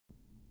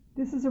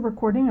This is a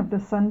recording of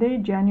the Sunday,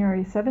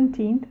 January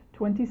 17th,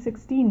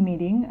 2016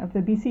 meeting of the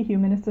BC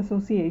Humanist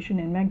Association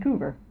in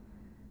Vancouver.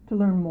 To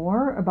learn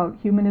more about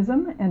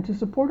humanism and to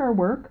support our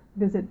work,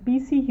 visit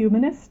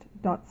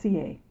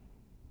bchumanist.ca.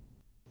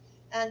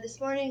 And this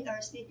morning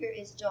our speaker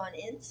is John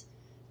Ince,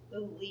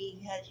 who we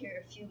had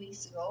here a few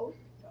weeks ago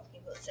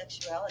talking about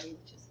sexuality,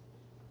 which is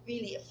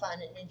really a fun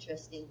and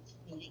interesting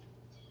meeting.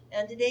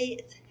 And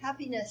today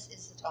happiness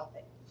is the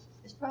topic.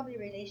 There's probably a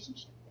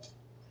relationship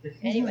there.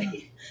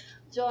 Anyway,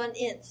 John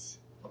Ince.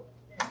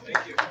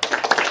 Thank you.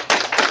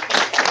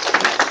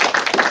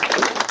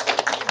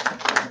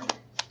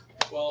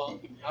 Well,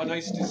 how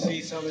nice to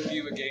see some of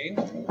you again.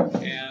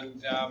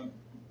 And a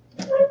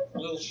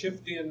little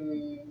shift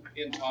in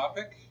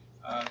topic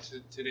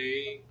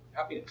today,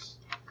 happiness.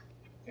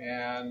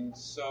 And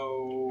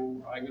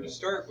so I'm going to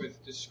start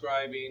with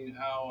describing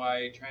how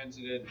I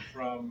transited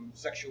from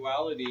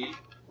sexuality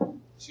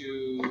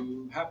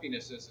to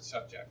happiness as a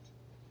subject.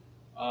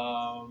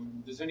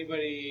 Does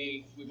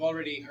anybody, we've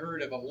already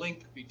heard of a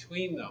link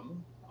between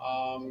them,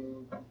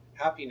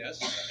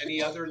 happiness.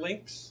 Any other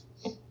links?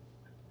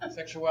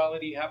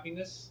 Sexuality,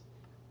 happiness?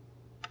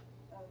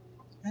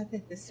 I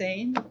think the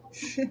same.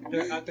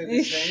 Aren't they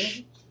the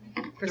same?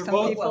 For They're some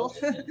both, people.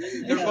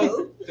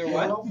 They're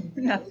what?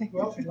 Nothing. We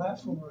often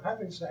laugh when we're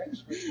having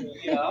sex.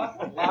 Yeah,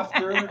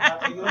 laughter,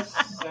 happiness,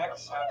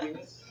 sex,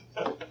 happiness,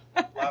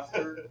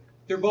 laughter.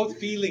 They're both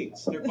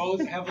feelings. They're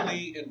both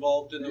heavily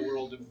involved in the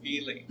world of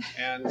feeling.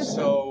 And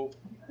so,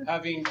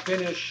 having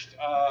finished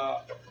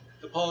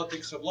The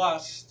Politics of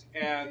Lust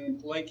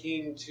and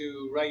liking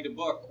to write a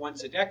book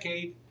once a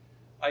decade,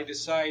 I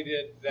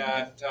decided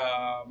that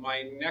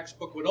my next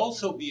book would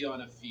also be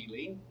on a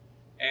feeling.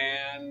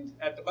 And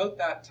at about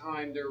that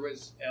time, there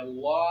was a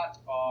lot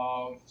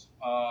of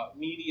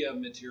media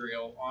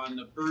material on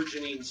the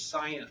burgeoning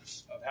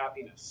science of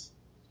happiness.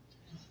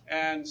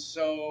 And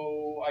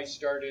so I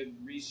started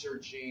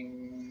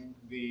researching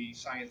the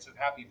science of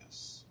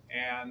happiness.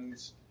 And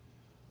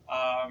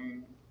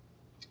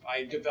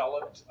I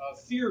developed a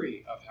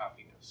theory of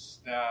happiness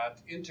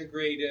that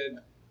integrated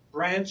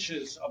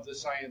branches of the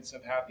science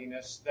of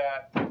happiness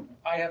that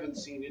I haven't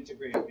seen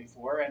integrated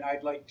before, and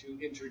I'd like to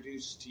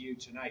introduce to you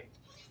tonight.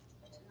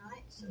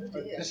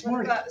 This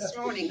morning. This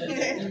morning.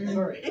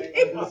 Sorry.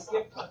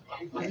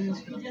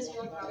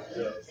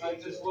 I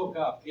just woke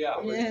up, yeah.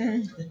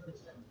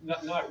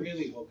 Not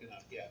really woken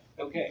up yet.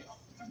 Okay.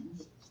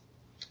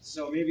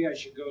 So maybe I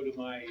should go to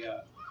my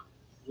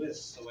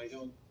list so I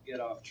don't get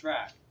off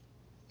track.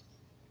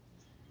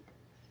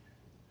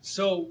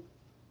 So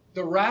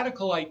the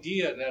radical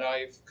idea that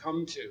I've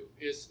come to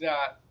is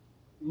that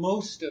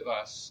most of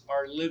us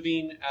are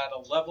living at a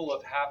level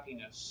of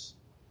happiness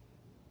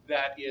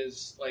that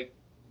is, like,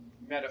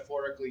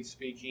 metaphorically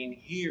speaking,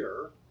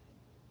 here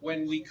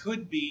when we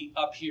could be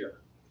up here.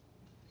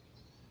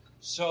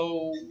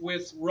 So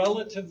with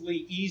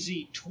relatively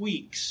easy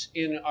tweaks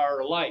in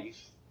our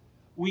life,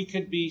 we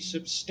could be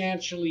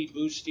substantially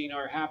boosting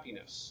our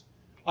happiness.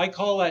 I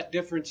call that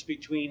difference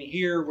between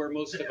here, where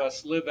most of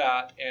us live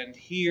at, and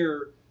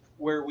here,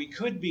 where we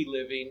could be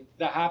living,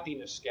 the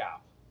happiness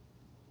gap.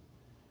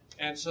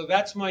 And so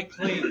that's my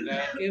claim,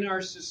 that in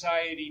our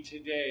society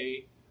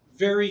today,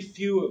 very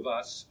few of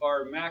us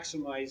are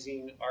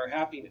maximizing our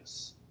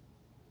happiness.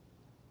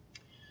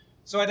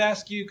 So I'd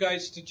ask you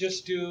guys to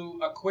just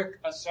do a quick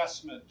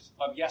assessment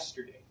of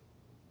yesterday,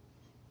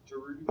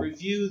 to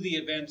review the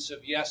events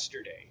of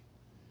yesterday.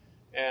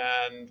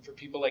 And for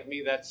people like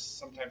me, that's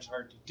sometimes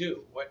hard to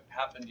do. What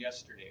happened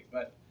yesterday?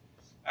 But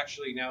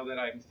actually, now that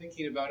I'm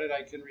thinking about it,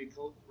 I can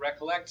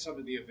recollect some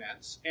of the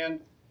events.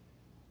 And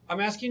I'm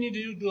asking you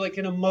to do like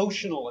an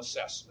emotional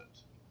assessment.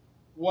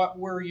 What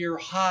were your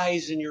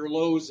highs and your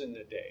lows in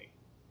the day?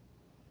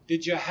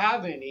 Did you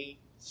have any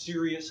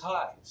serious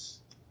highs?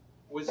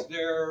 Was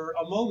there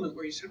a moment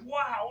where you said,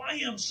 wow, I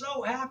am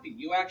so happy?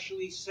 You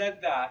actually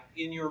said that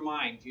in your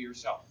mind to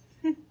yourself.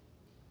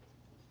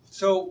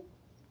 So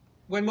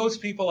when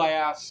most people I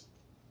ask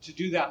to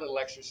do that little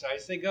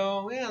exercise, they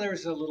go, yeah,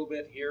 there's a little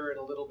bit here and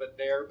a little bit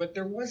there, but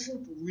there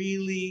wasn't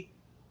really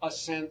a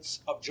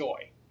sense of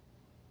joy.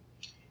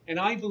 And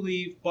I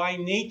believe by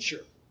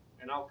nature,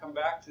 and I'll come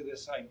back to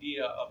this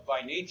idea of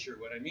by nature,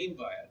 what I mean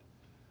by it.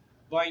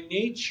 By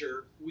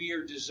nature, we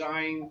are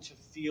designed to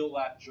feel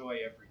that joy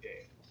every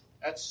day.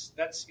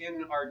 That's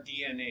in our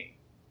DNA.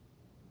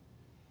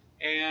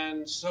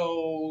 And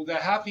so the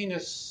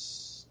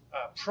happiness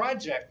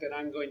project that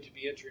I'm going to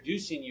be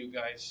introducing you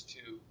guys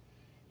to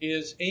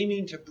is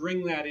aiming to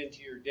bring that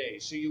into your day.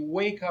 So you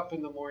wake up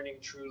in the morning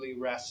truly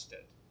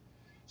rested,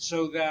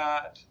 so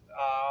that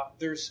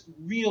there's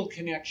real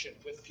connection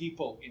with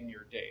people in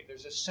your day.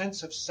 There's a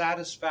sense of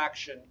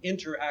satisfaction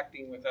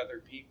interacting with other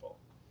people.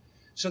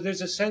 So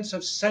there's a sense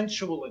of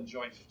sensual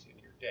enjoyment in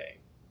your day,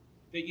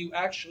 that you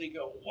actually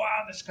go,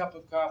 wow, this cup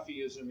of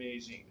coffee is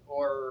amazing,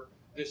 or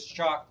this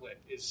chocolate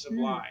is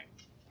sublime.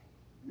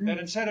 That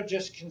instead of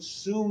just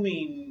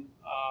consuming,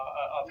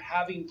 of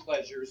having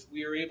pleasures,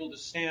 we are able to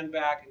stand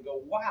back and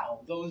go,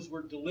 wow, those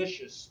were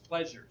delicious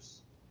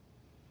pleasures.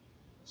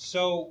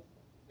 So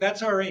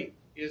that's our aim,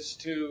 is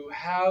to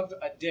have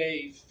a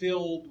day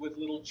filled with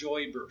little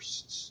joy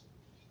bursts.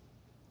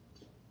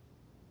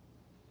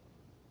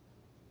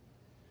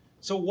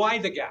 So why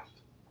the gap?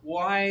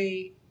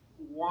 Why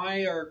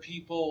are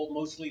people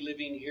mostly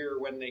living here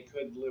when they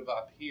could live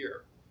up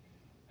here?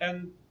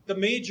 And the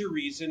major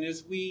reason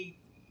is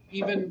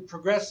even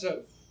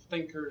progressive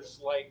thinkers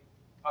like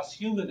us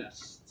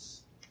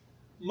humanists,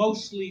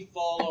 mostly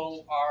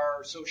follow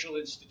our social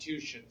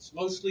institutions,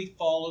 mostly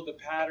follow the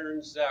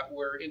patterns that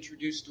were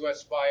introduced to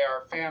us by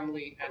our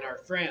family and our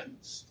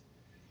friends.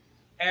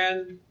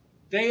 And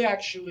they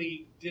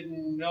actually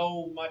didn't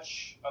know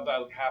much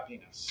about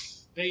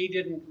happiness. They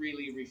didn't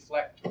really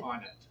reflect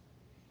on it.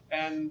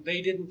 And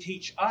they didn't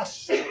teach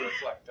us to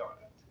reflect on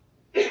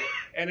it.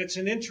 And it's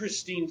an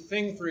interesting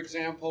thing, for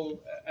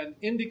example, an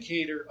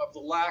indicator of the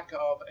lack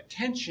of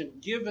attention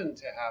given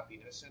to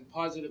happiness and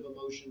positive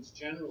emotions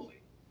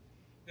generally.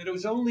 That it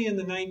was only in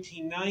the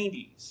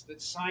 1990s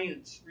that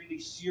science really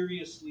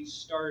seriously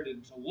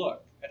started to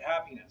look at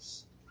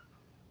happiness.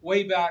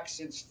 Way back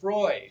since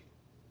Freud,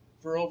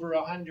 for over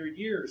 100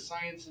 years,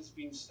 science has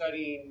been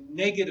studying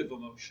negative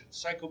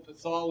emotions,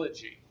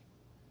 psychopathology,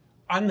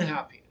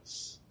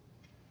 unhappiness.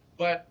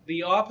 But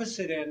the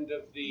opposite end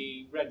of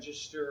the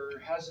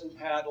register hasn't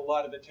had a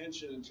lot of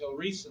attention until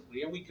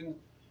recently. And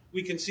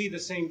we can see the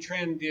same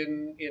trend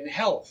in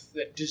health,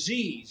 that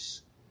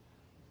disease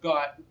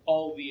got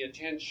all the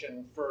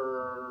attention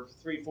for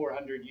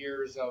 300-400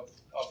 years of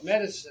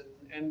medicine.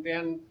 And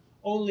then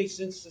only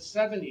since the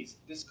 70s,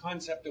 this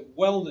concept of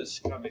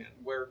wellness come in,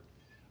 where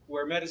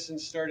medicine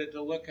started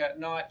to look at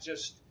not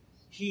just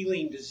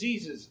healing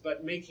diseases,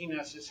 but making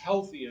us as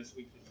healthy as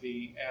we could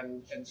be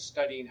and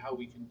studying how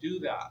we can do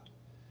that.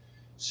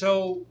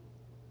 So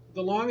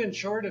the long and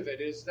short of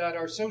it is that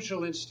our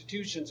social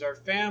institutions, our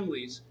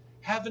families,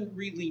 haven't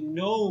really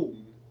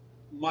known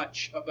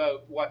much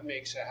about what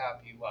makes a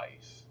happy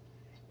life.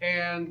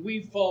 And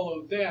we've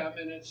followed them,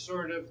 and it's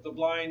sort of the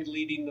blind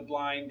leading the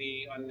blind,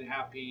 the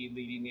unhappy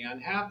leading the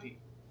unhappy.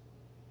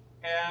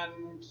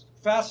 And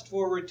fast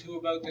forward to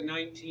about the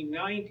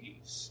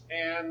 1990s,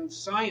 and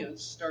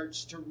science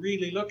starts to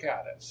really look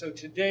at it. So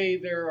today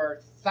there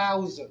are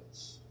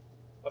thousands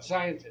of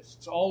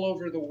scientists all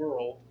over the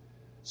world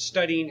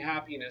studying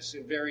happiness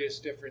in various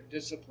different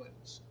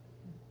disciplines.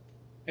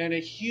 And a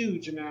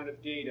huge amount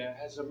of data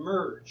has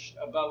emerged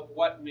about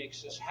what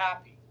makes us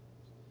happy.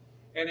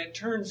 And it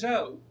turns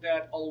out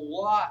that a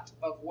lot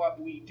of what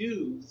we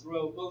do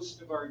throughout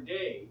most of our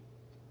day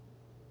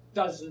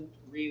doesn't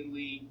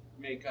really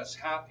make us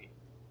happy.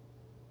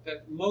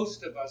 That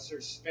most of us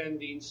are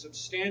spending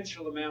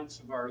substantial amounts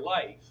of our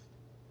life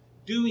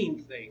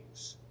doing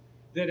things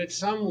that at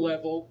some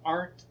level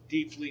aren't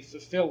deeply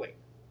fulfilling.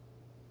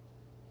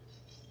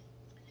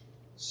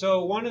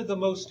 So one of the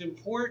most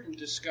important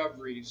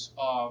discoveries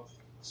of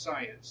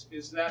science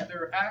is that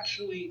there are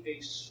actually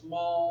a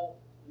small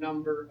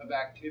number of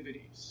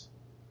activities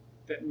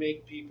that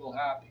make people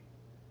happy.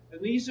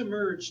 And these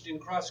emerged in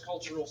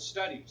cross-cultural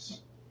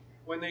studies.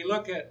 When they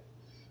look at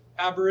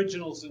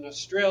Aboriginals in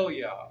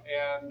Australia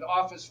and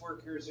office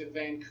workers in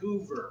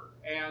Vancouver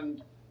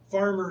and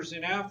farmers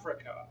in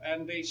Africa,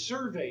 and they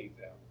survey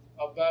them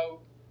about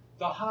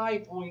the high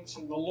points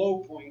and the low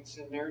points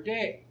in their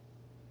day.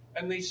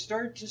 And they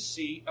start to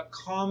see a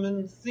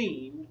common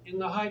theme in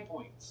the high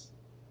points.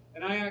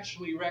 And I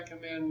actually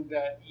recommend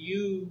that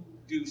you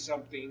do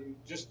something,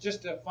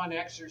 just a fun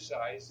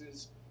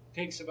exercise,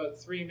 takes about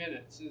 3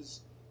 minutes, is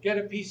get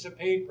a piece of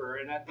paper,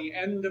 and at the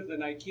end of the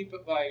night, keep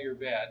it by your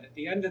bed, at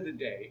the end of the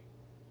day,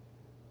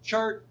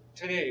 chart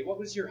today, what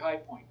was your high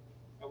point,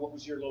 and what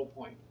was your low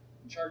point?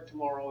 And chart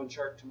tomorrow, and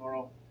chart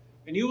tomorrow.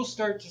 And you will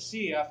start to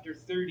see, after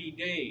 30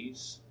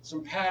 days,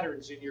 some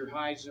patterns in your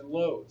highs and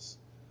lows.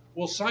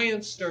 Well,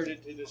 science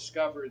started to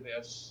discover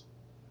this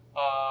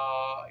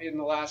in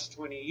the last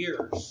 20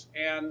 years.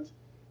 And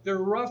there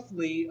are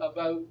roughly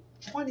about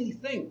 20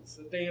 things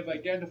that they have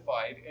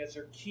identified as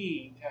are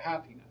key to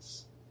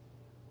happiness.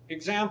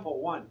 Example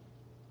one,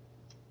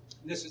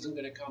 this isn't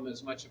going to come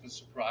as much of a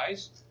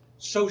surprise,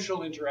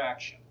 social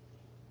interaction.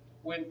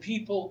 When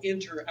people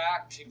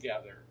interact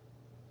together,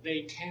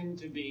 they tend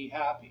to be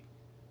happy.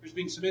 There's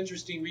been some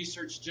interesting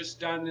research just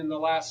done in the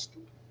last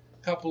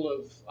couple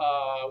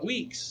of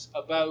weeks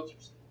about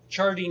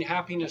charting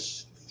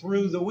happiness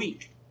through the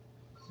week.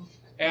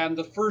 And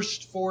the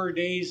first 4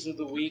 days of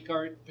the week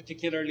aren't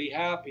particularly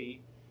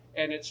happy,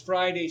 and it's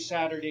Friday,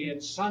 Saturday,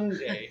 and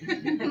Sunday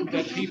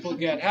that people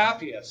get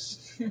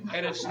happiest.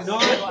 And it's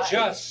not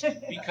just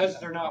because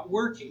they're not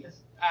working,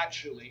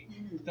 actually.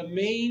 The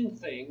main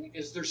thing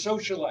is they're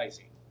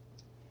socializing.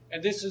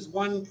 And this is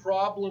one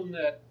problem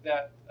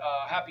that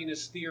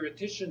happiness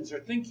theoreticians are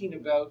thinking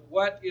about.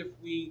 What if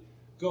we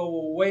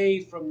go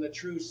away from the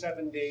true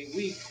 7-day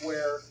week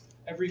where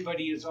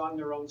everybody is on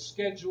their own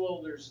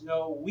schedule, there's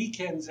no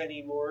weekends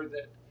anymore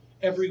that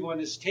everyone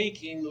is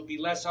taking, there'll be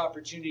less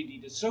opportunity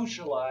to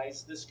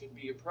socialize, this could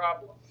be a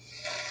problem.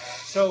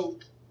 So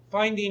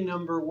finding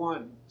number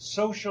one,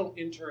 social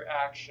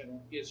interaction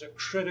is a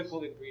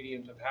critical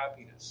ingredient of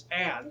happiness.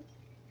 And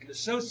an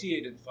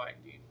associated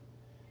finding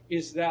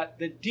is that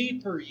the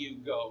deeper you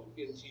go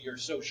into your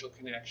social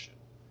connection,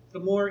 the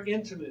more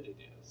intimate it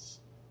is,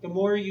 the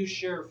more you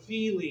share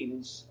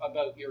feelings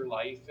about your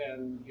life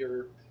and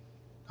your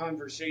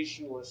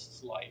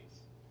conversationalist's life,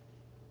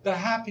 the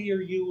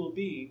happier you will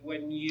be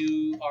when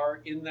you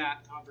are in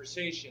that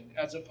conversation,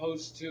 as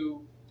opposed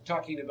to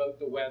talking about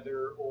the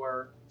weather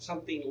or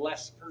something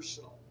less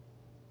personal.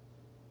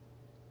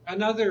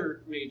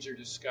 Another major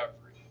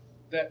discovery,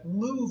 that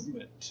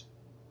movement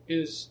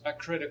is a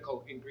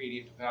critical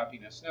ingredient of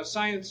happiness. Now,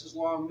 science has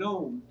long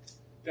known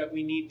that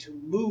we need to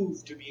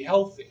move to be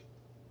healthy.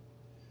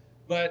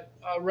 But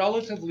a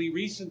relatively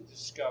recent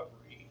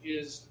discovery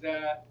is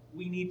that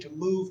we need to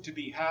move to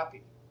be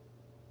happy.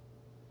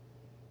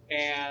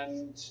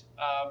 And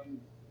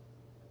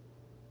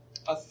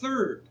a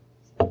third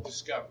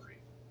discovery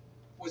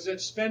was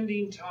that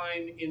spending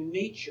time in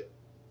nature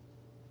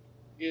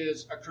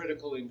is a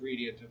critical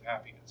ingredient of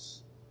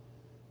happiness.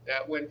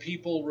 That when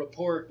people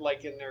report,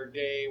 like in their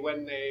day,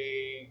 when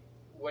they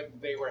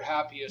were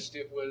happiest,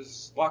 it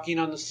was walking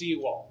on the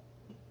seawall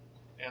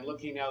and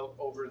looking out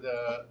over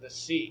the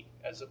sea,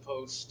 as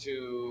opposed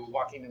to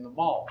walking in the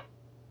mall.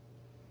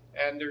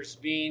 And there's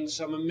been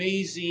some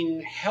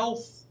amazing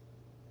health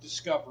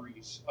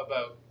discoveries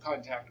about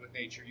contact with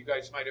nature. You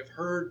guys might have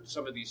heard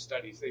some of these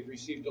studies. They've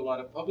received a lot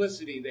of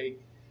publicity.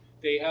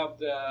 They have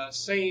the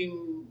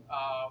same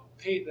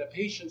the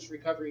patients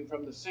recovering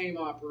from the same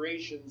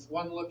operations,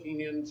 one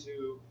looking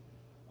into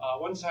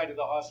one side of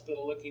the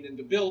hospital looking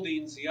into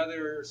buildings, the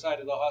other side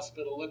of the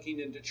hospital looking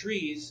into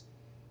trees.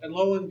 And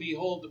lo and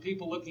behold, the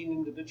people looking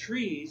into the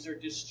trees are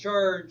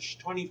discharged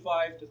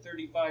 25 to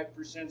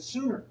 35%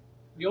 sooner.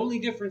 The only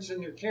difference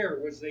in their care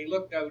was they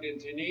looked out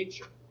into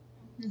nature.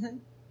 Mm-hmm.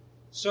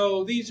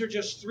 So these are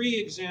just 3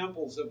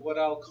 examples of what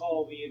I'll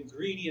call the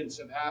ingredients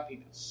of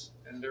happiness,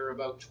 and there are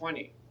about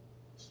 20.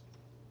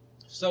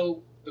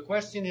 So the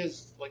question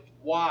is, like,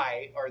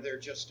 why are there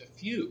just a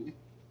few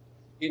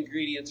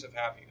ingredients of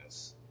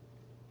happiness?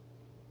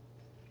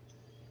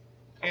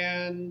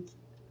 And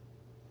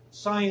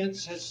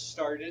science has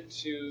started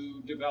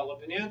to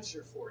develop an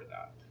answer for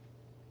that.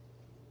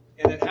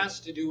 And it has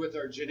to do with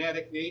our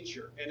genetic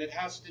nature, and it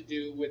has to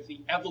do with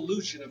the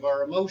evolution of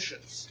our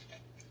emotions.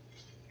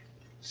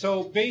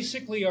 So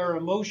basically, our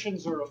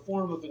emotions are a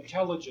form of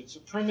intelligence, a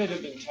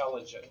primitive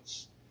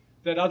intelligence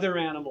that other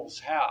animals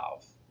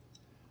have,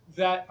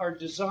 that are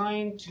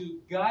designed to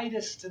guide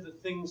us to the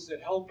things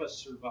that help us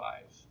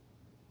survive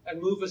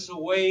and move us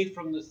away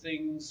from the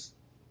things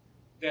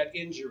that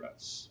injure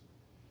us.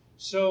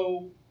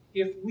 So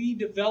if we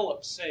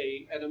develop,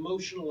 say, an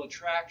emotional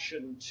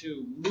attraction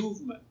to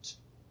movement,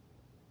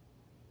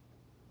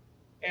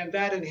 and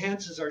that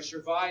enhances our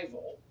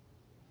survival,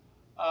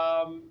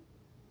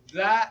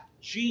 that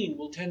gene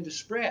will tend to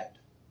spread.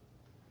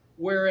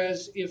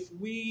 Whereas if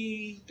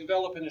we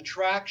develop an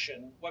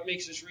attraction, what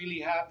makes us really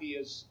happy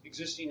is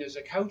existing as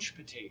a couch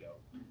potato.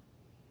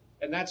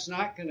 And that's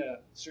not going to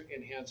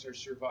enhance our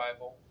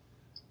survival.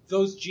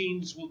 Those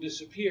genes will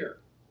disappear.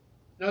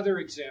 Another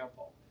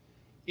example,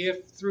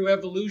 if through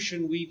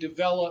evolution we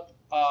develop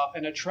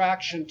an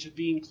attraction to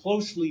being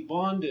closely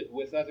bonded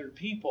with other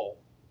people,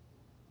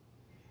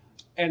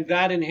 and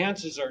that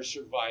enhances our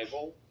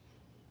survival,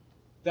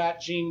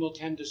 that gene will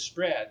tend to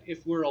spread.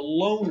 If we're a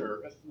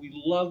loner, if we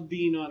love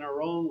being on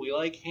our own, we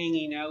like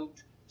hanging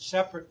out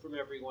separate from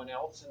everyone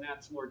else, and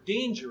that's more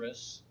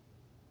dangerous,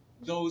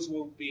 those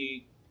won't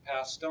be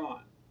passed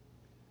on.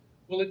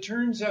 Well, it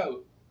turns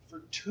out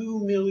for 2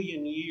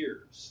 million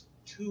years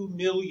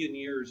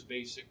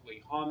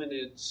basically,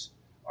 hominids,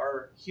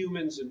 our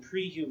humans and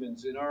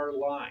pre-humans in our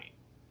line,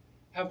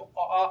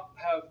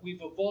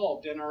 we've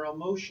evolved and our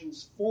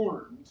emotions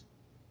formed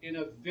in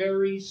a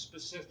very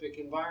specific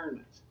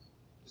environment.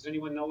 Does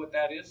anyone know what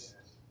that is?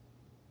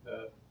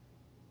 In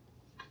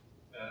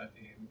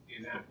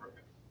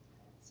Africa.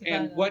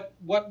 And what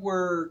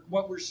were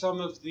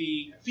some of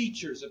the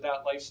features of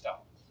that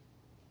lifestyle?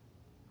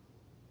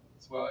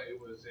 Well,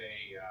 it was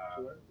a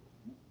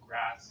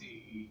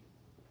grassy.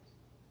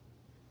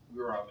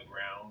 We were on the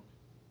ground,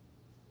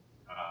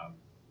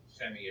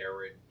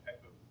 semi-arid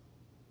type of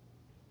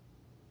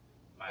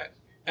landscape.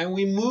 And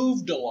we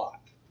moved a lot.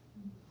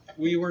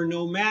 We were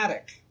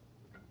nomadic.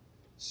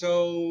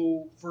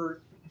 So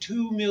for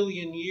 2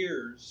 million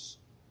years,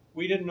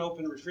 we didn't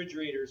open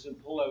refrigerators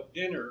and pull out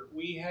dinner.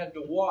 We had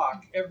to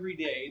walk every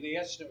day, they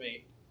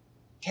estimate,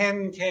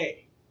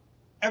 10K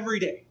every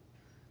day.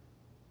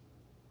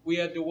 We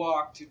had to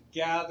walk to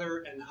gather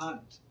and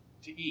hunt,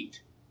 to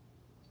eat.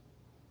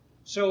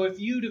 So if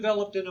you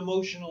developed an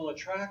emotional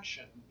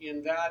attraction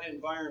in that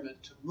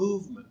environment to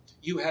movement,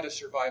 you had a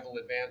survival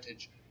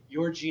advantage.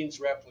 Your genes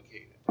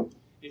replicated.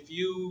 If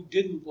you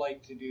didn't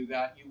like to do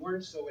that, you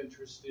weren't so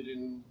interested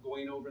in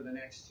going over the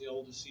next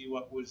hill to see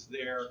what was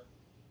there,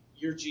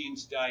 your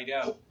genes died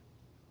out.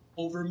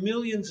 Over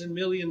millions and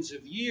millions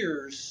of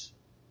years,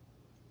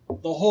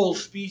 the whole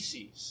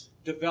species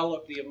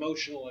developed the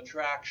emotional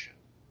attraction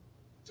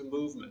to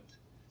movement.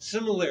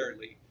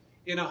 Similarly,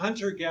 in a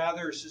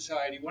hunter-gatherer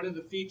society, one of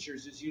the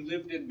features is you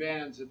lived in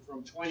bands of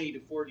from 20 to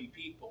 40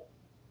 people.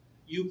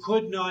 you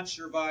could not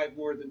survive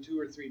more than 2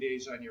 or 3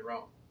 days on your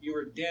own. You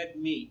were dead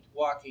meat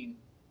walking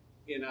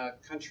in a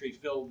country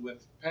filled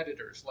with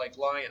predators like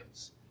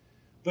lions.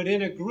 But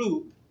in a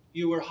group,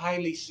 you were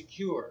highly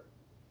secure.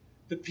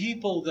 The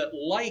people that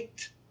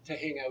liked to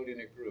hang out in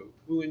a group,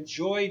 who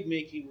enjoyed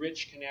making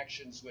rich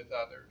connections with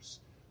others,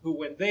 who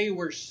when they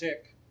were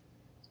sick,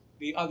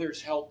 the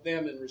others helped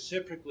them, and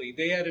reciprocally,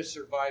 they had a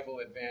survival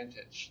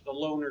advantage. The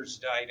loners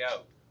died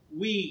out.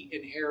 We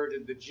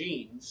inherited the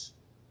genes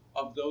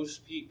of those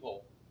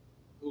people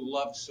who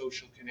loved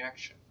social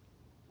connection.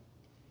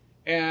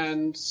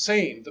 And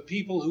same, the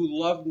people who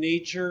love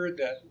nature,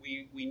 that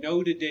we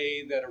know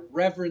today that a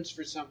reverence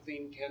for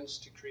something tends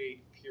to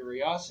create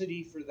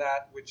curiosity for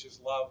that which is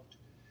loved.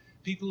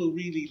 People who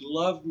really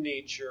loved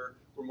nature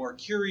were more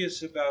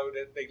curious about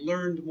it. They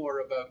learned more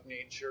about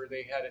nature.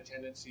 They had a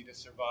tendency to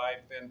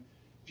survive than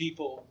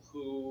people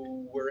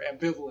who were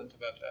ambivalent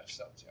about that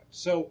subject.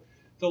 So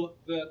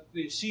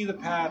you see the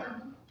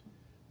pattern,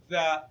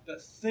 that the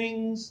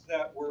things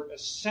that were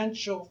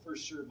essential for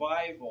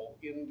survival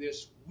in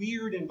this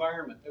weird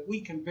environment that we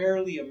can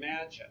barely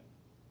imagine,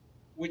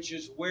 which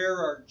is where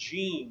our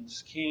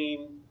genes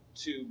came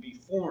to be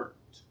formed,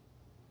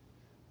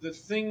 the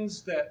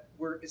things that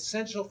were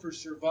essential for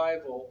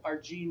survival, our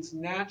genes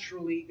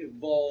naturally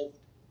evolved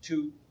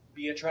to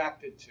be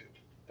attracted to.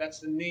 That's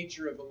the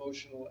nature of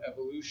emotional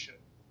evolution.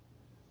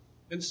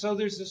 And so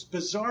there's this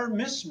bizarre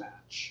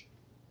mismatch.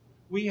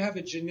 We have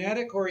a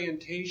genetic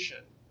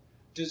orientation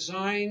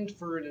designed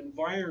for an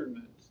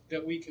environment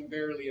that we can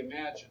barely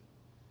imagine.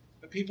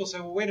 But people say,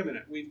 well, wait a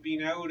minute, we've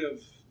been out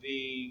of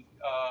the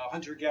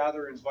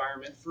hunter-gatherer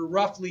environment for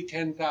roughly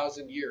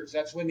 10,000 years.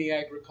 That's when the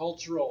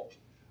agricultural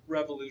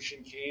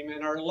revolution came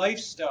and our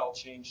lifestyle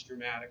changed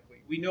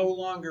dramatically. We no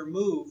longer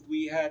moved,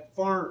 we had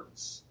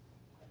farms.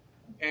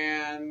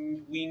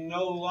 And we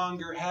no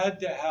longer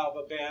had to have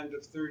a band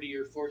of 30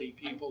 or 40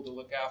 people to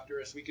look after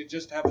us. We could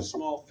just have a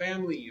small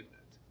family unit.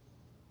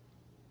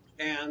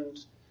 And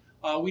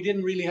we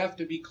didn't really have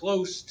to be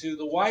close to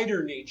the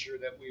wider nature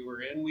that we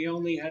were in. We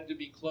only had to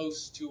be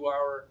close to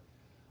our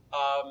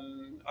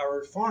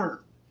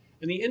farm.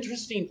 And the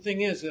interesting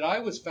thing is that I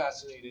was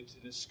fascinated to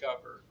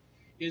discover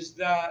is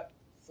that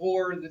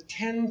for the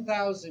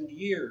 10,000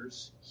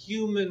 years,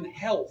 human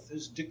health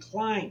has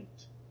declined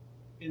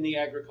in the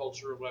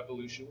agricultural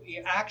revolution.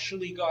 We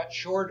actually got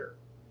shorter.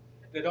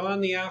 That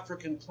on the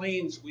African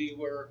plains we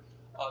were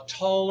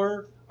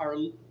taller.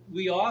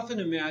 We often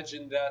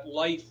imagine that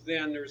life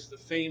then, there's the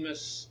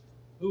famous,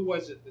 who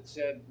was it that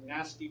said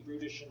nasty,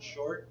 brutish, and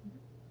short?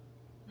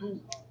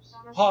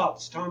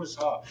 Hobbes, Thomas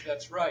Hobbes,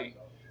 that's right.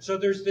 So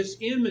there's this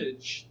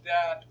image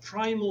that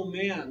primal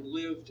man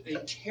lived a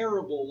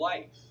terrible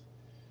life.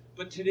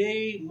 But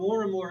today,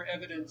 more and more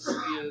evidence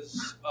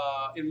is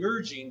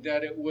emerging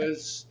that it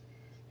was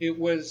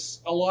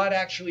a lot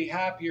actually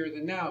happier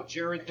than now.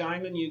 Jared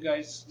Diamond, you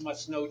guys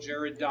must know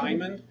Jared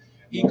Diamond.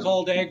 He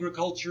called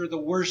agriculture the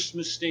worst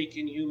mistake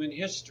in human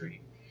history.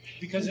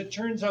 Because it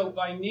turns out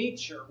by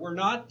nature, we're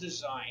not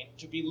designed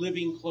to be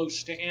living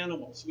close to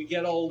animals. We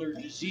get all their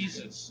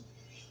diseases.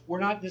 We're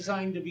not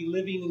designed to be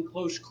living in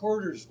close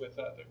quarters with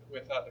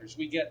others.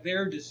 We get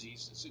their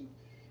diseases.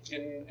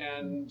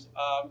 And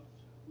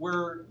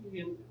we're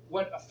in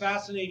what a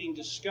fascinating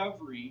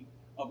discovery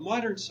of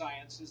modern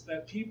science is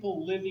that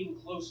people living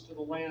close to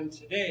the land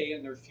today,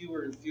 and there are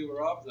fewer and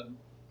fewer of them,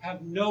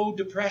 have no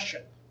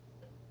depression.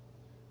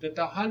 That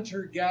the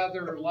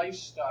hunter-gatherer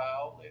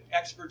lifestyle,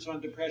 experts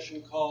on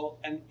depression call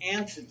an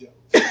antidote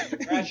to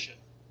depression.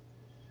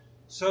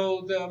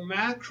 So the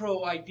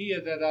macro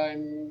idea that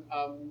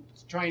I'm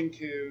trying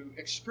to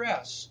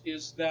express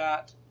is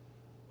that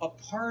a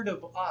part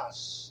of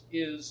us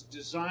is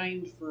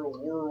designed for a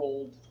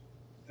world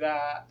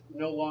that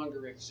no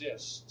longer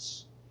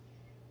exists.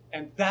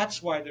 And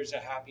that's why there's a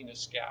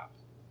happiness gap,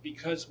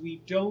 because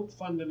we don't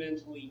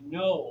fundamentally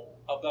know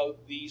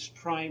about these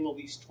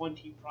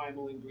 20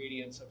 primal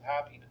ingredients of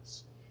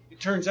happiness. It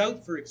turns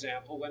out, for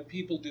example, when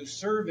people do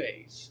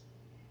surveys,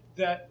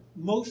 that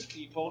most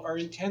people are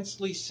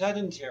intensely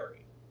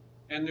sedentary.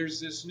 And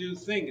there's this new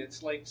thing,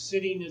 it's like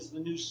sitting is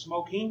the new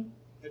smoking.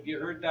 Have you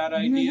heard that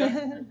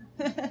idea?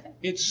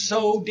 It's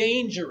so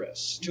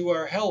dangerous to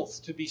our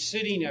health to be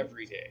sitting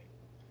every day.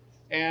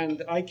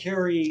 And I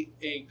carry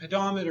a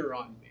pedometer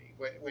on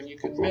me. When you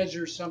can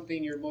measure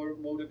something, you're more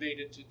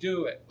motivated to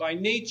do it. By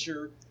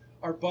nature,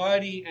 our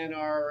body and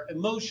our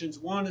emotions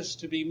want us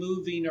to be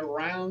moving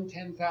around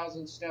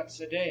 10,000 steps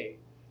a day.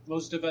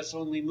 Most of us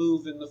only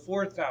move in the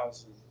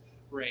 4,000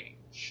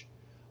 range.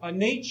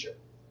 Nature,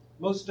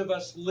 most of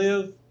us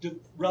live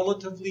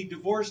relatively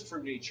divorced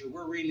from nature.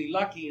 We're really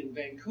lucky in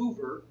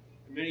Vancouver,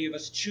 and many of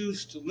us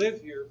choose to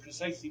live here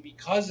precisely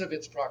because of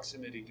its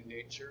proximity to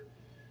nature.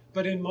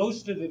 But in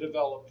most of the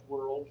developed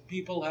world,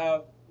 people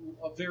have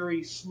a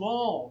very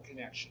small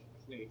connection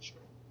with nature.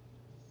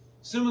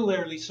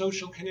 Similarly,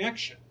 social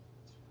connection.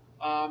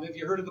 Have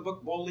you heard of the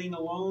book Bowling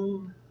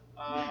Alone?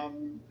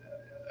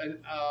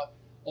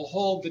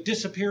 The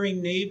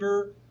Disappearing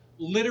Neighbor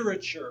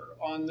literature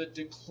on the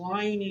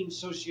declining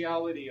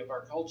sociality of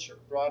our culture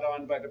brought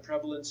on by the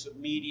prevalence of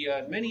media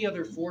and many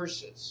other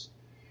forces.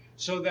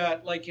 So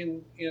that, like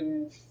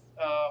in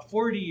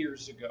 40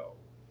 years ago,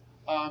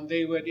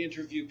 they would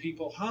interview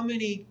people, how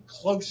many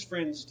close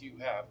friends do you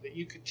have that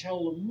you could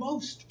tell the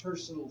most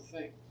personal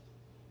thing?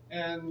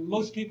 And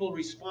most people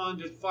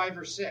responded 5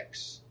 or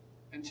 6.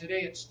 And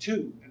today it's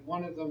 2, and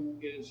one of them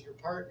is your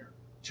partner.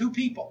 2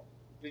 people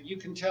that you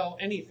can tell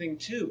anything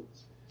to.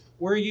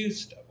 We're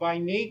used, by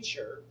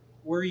nature,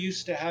 we're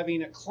used to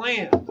having a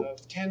clan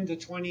of 10 to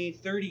 20,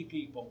 30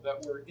 people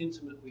that we're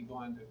intimately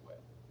bonded with.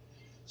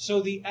 So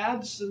the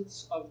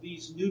absence of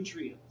these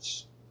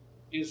nutrients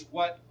is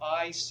what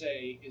I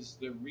say is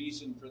the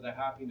reason for the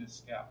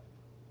happiness gap.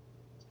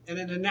 And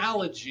an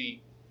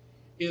analogy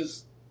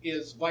is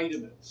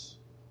vitamins.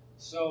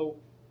 So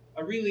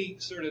a really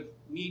sort of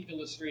neat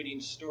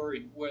illustrating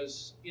story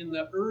was in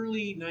the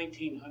early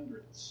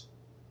 1900s.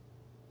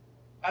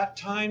 At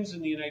times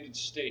in the United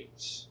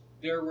States,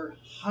 there were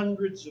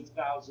hundreds of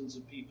thousands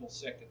of people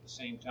sick at the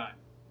same time.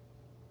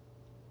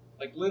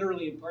 Like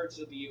literally in parts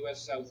of the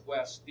U.S.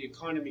 Southwest, the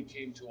economy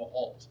came to a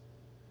halt.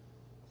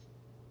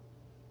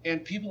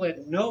 And people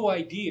had no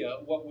idea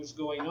what was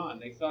going on.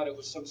 They thought it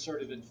was some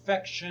sort of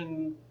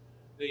infection.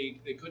 They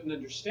couldn't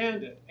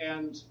understand it.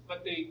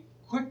 But they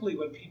quickly,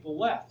 when people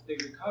left, they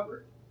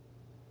recovered.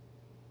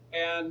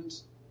 And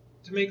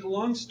to make a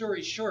long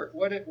story short,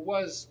 what it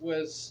was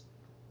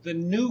the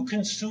new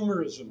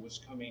consumerism was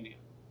coming in.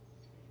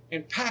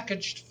 And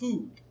packaged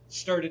food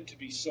started to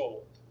be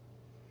sold.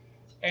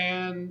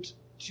 And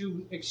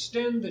to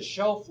extend the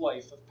shelf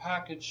life of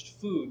packaged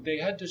food, they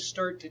had to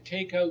start to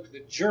take out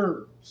the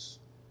germs.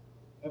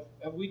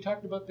 Have we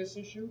talked about this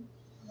issue?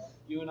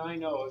 You and I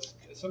know.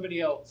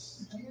 Somebody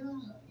else?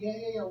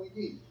 Yeah, we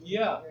did.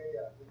 Yeah.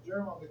 The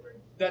germ of the grain.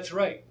 That's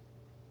right.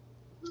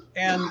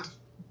 And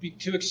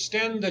to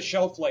extend the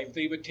shelf life,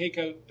 they would take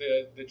out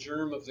the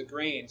germ of the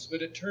grains.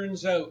 But it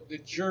turns out the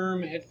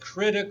germ had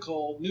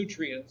critical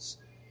nutrients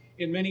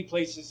in many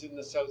places in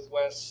the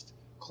Southwest.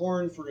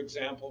 Corn, for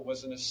example,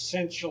 was an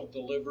essential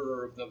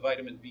deliverer of the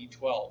vitamin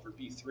B12 or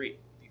B3.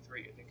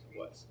 B3, I think it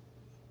was.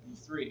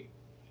 B3.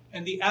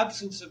 And the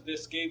absence of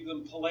this gave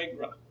them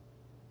pellagra.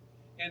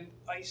 And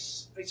I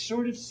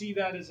sort of see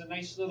that as a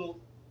nice little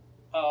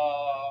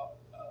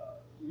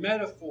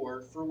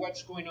metaphor for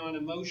what's going on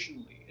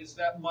emotionally, is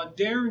that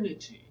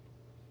modernity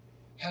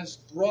has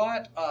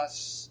brought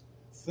us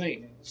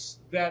things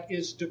that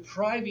is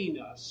depriving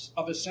us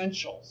of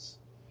essentials,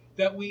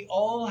 that we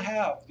all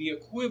have the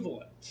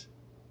equivalent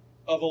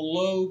of a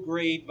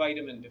low-grade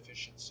vitamin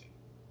deficiency,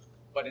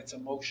 but it's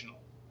emotional.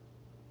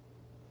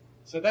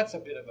 So that's a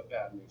bit of a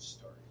bad news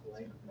story.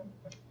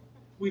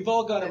 We've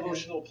all got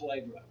emotional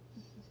pellagra.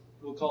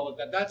 We'll call it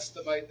that. That's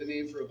the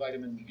name for a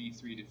vitamin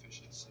B3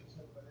 deficiency.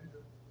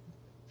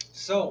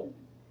 So,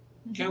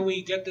 can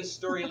we get this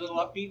story a little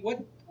upbeat?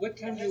 What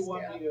time do you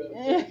want me to?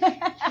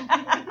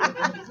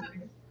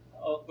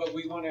 But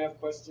we want to have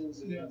questions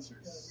and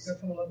answers. We got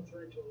from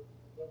 11:30 till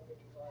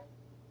 11:55.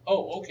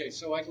 Oh, okay.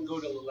 So I can go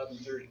till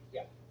 11:30.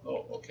 Yeah.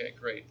 Oh, okay,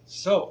 great.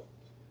 So,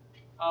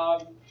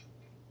 I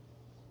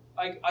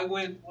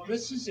went, well,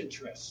 this is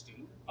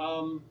interesting.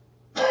 How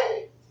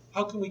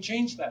can we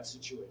change that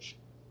situation?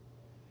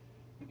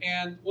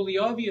 And, well, the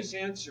obvious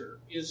answer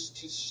is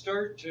to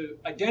start to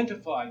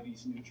identify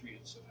these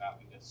nutrients of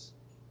happiness.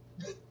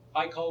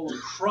 I call them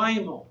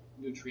primal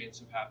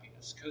nutrients of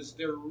happiness because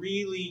they're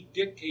really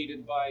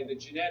dictated by the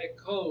genetic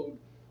code,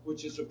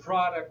 which is a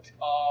product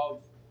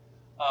of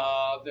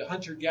the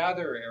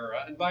hunter-gatherer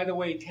era. And by the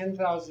way,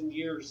 10,000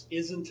 years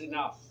isn't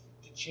enough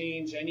to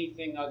change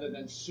anything other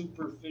than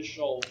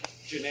superficial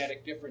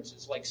genetic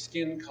differences like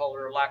skin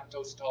color,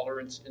 lactose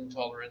tolerance,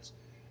 intolerance,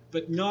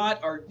 but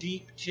not our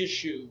deep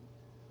tissue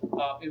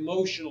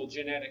emotional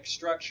genetic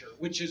structure,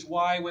 which is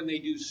why when they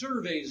do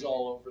surveys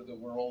all over the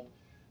world,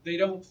 they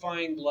don't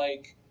find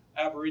like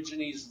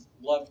Aborigines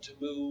love to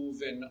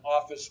move and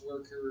office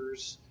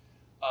workers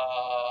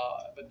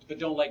but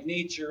don't like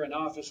nature, and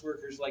office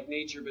workers like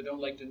nature but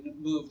don't like to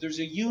move. There's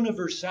a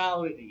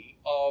universality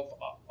of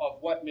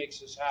what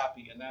makes us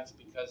happy, and that's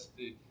because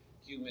the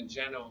human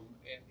genome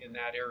in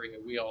that area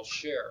we all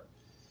share.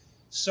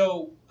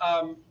 So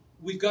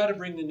we've got to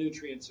bring the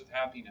nutrients of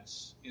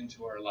happiness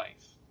into our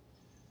life.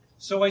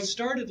 So I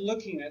started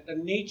looking at the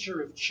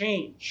nature of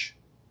change.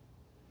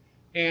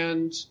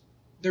 And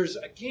there's,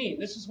 again,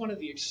 this is one of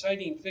the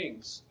exciting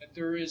things, that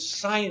there is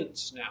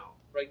science now,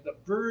 right? The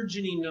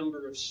burgeoning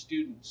number of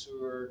students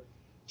who are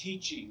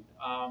teaching,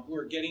 who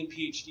are getting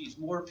PhDs,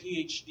 more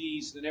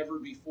PhDs than ever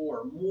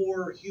before,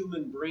 more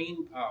human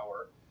brain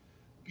power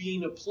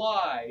being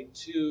applied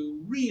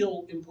to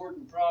real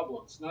important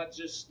problems, not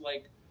just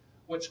like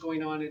what's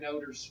going on in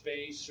outer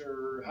space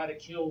or how to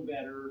kill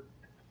better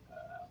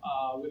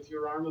with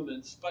your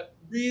armaments, but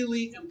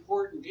really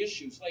important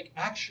issues like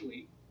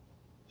actually,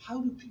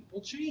 how do people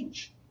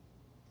change?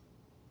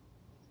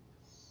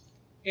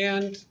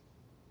 And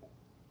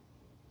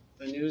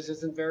the news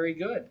isn't very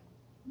good.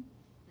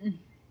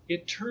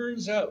 It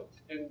turns out,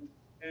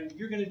 and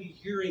you're going to be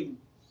hearing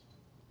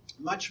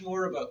much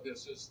more about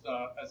this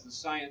as the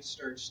science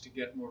starts to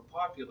get more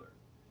popular.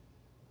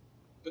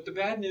 But the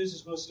bad news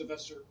is most of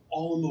us are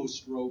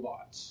almost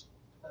robots.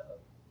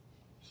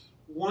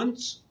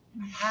 Once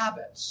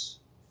habits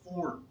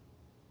form,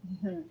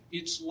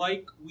 it's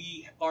like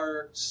we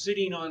are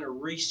sitting on a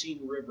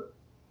racing river.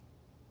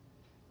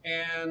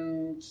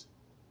 And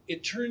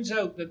it turns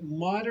out that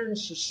modern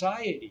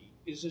society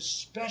is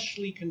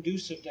especially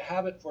conducive to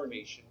habit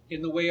formation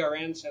in the way our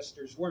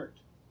ancestors weren't.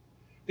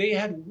 They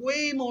had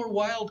way more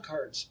wild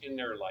cards in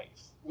their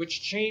life,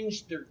 which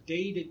changed their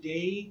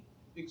day-to-day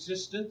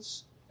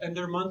existence and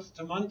their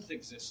month-to-month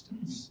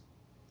existence.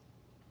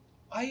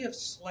 I have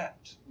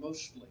slept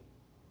mostly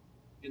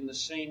in the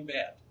same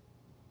bed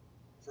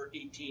for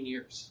 18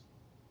 years.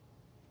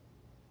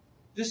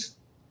 This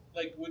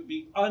would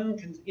be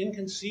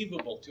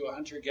inconceivable to a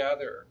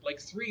hunter-gatherer.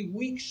 3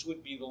 weeks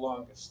would be the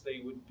longest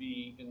they would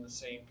be in the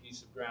same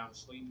piece of ground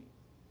sleeping.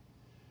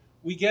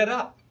 We get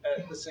up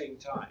at the same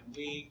time.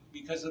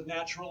 Because of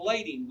natural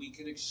lighting, we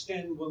can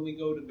extend when we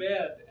go to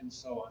bed and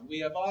so on. We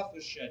have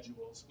office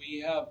schedules.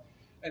 We have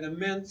an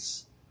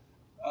immense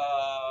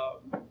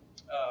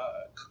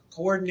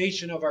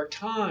coordination of our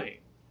time,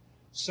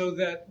 so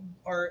that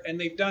and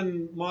they've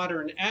done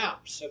modern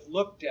apps have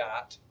looked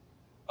at.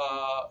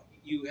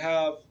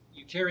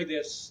 You carry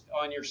this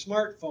on your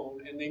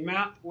smartphone, and they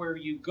map where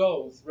you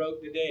go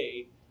throughout the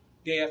day,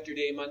 day after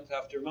day, month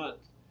after month.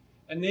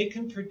 And they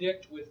can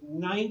predict with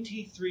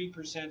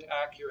 93%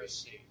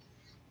 accuracy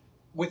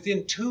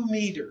within 2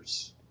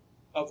 meters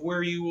of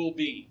where you will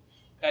be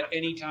at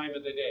any time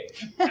of the day.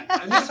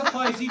 And this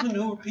applies even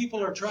to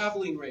people are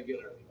traveling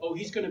regularly. Oh,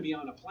 he's going to be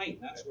on a plane.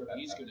 That's where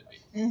he's going to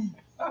be.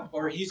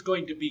 Or he's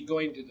going to be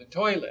going to the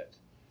toilet.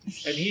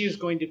 And he is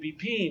going to be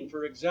peeing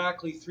for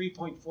exactly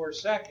 3.4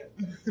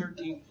 seconds.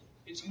 13.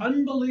 It's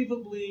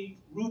unbelievably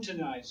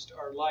routinized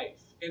our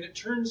life. And it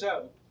turns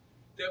out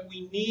that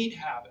we need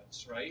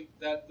habits, right?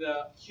 That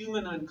the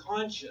human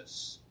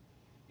unconscious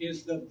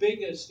is the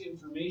biggest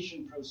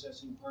information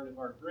processing part of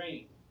our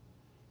brain.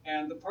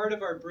 And the part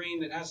of our brain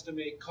that has to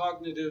make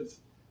cognitive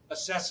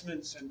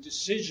assessments and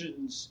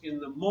decisions in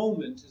the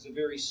moment is a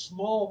very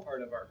small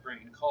part of our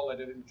brain. Call it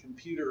in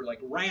computer like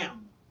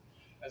RAM,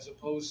 as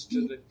opposed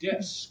to the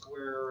disk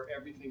where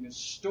everything is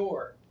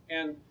stored.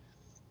 And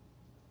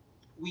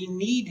we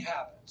need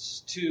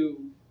habits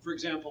to, for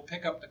example,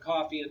 pick up the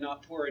coffee and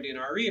not pour it in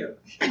our ear.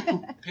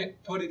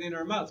 Put it in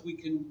our mouth. We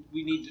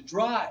need to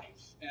drive,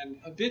 and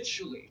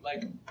habitually,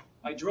 like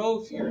I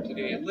drove here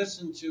today and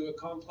listened to a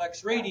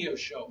complex radio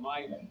show.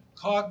 My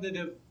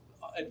cognitive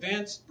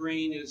advanced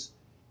brain is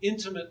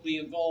intimately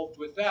involved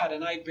with that,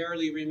 and I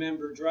barely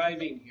remember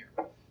driving here.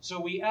 So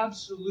we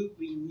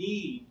absolutely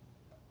need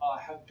a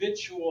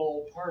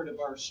habitual part of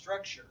our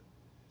structure.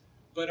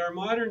 But our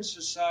modern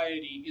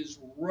society is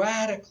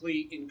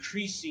radically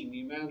increasing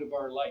the amount of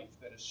our life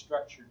that is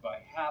structured by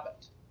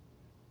habit.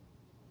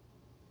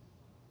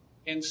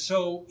 And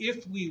so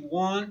if we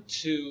want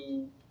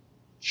to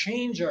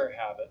change our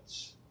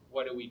habits,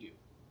 what do we do?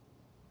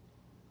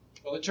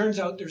 Well, it turns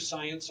out there's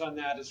science on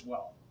that as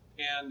well.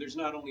 And there's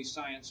not only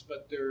science,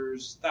 but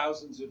there's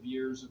thousands of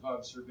years of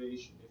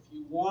observation. If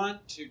you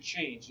want to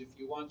change, if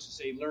you want to,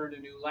 say, learn a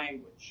new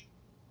language,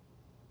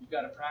 you've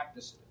got to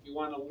practice it. If you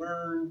want to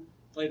learn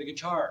play the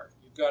guitar,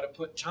 you've got to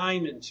put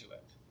time into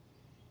it.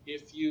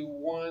 If you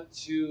want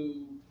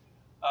to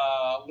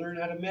learn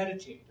how to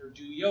meditate or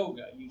do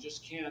yoga, you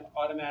just can't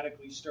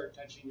automatically start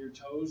touching your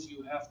toes.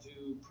 You have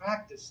to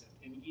practice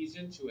it and ease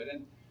into it.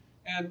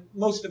 And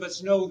most of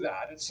us know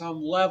that at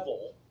some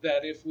level,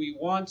 that if we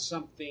want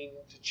something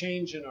to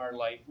change in our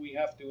life, we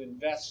have to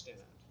invest in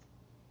it.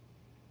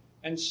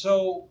 And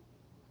so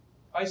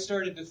I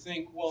started to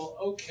think, well,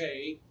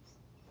 okay,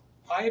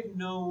 I've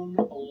known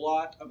a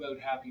lot about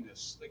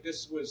happiness. Like,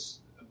 this was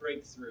a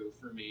breakthrough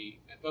for me.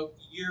 About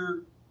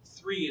year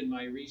 3 in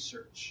my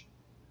research,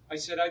 I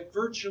said I've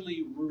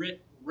virtually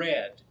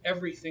read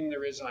everything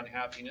there is on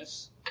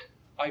happiness.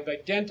 I've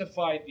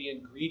identified the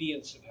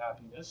ingredients of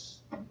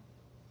happiness.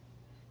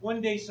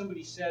 One day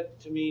somebody said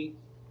to me,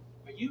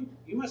 you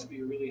must be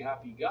a really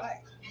happy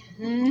guy.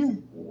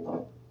 And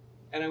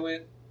I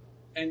went,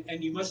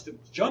 and you must have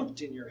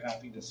jumped in your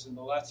happiness in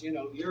the last,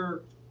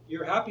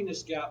 your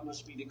happiness gap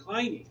must be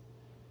declining.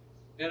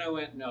 And I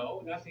went,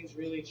 no, nothing's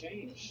really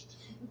changed.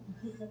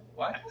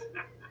 What?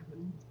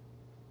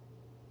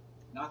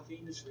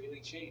 Nothing has really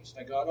changed.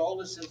 I got all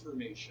this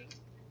information.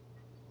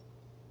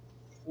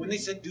 When they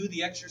said do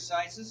the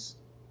exercises,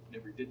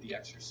 never did the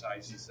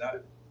exercises. That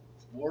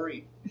was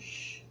boring.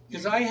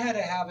 Because I had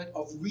a habit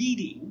of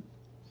reading,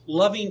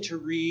 loving to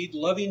read,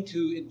 loving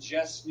to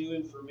ingest new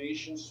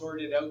information,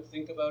 sort it out,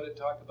 think about it,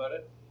 talk about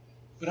it.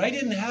 But I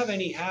didn't have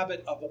any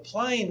habit of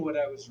applying what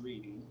I was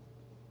reading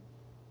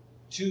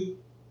to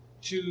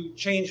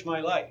change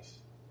my life.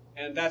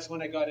 And that's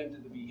when I got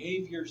into the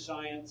behavior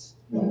science.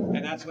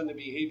 And that's when the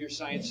behavior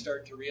science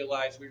started to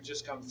realize we've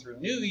just come through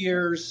New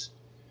Year's.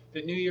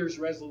 The New Year's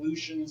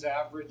resolutions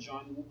average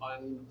on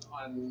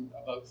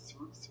about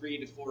 3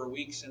 to 4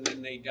 weeks, and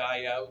then they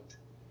die out.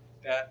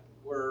 That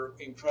we're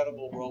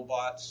incredible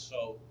robots,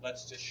 so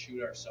let's just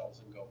shoot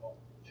ourselves and go home.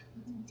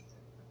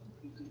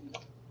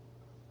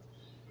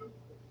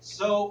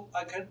 So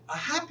a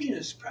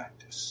happiness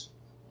practice.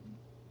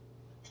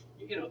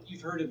 You know,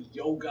 you've heard of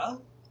yoga.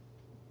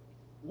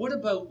 What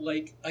about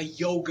like a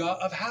yoga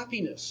of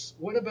happiness?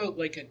 What about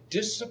like a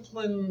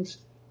disciplined,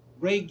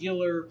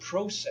 regular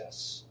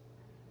process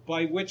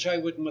by which I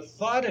would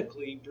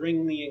methodically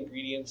bring the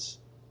ingredients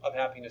of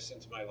happiness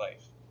into my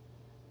life?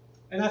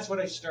 And that's what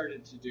I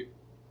started to do.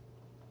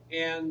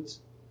 And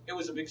it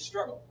was a big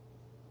struggle.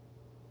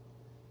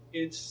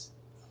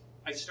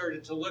 I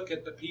started to look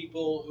at the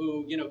people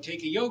who, you know,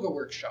 take a yoga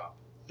workshop.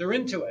 They're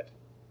into it.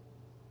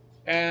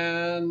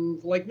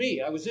 And like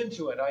me, I was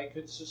into it. I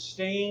could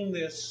sustain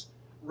this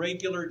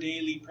regular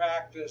daily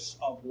practice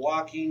of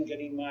walking,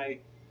 getting my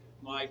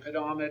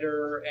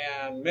pedometer,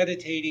 and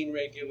meditating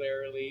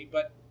regularly.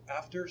 But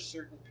after a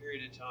certain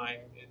period of time,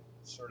 it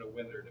sort of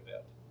withered a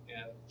bit.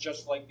 And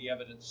just like the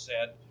evidence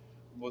said,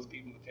 most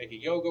people who take a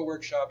yoga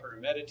workshop or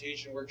a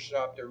meditation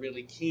workshop, they're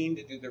really keen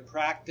to do their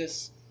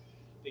practice.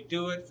 They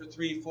do it for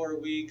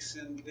 3-4 weeks,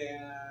 and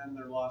then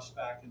they're lost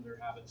back in their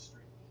habit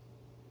stream.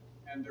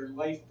 And their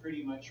life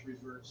pretty much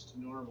reverts to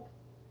normal.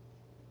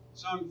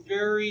 So I'm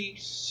very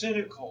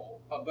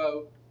cynical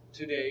about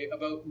today,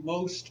 about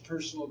most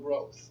personal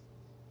growth.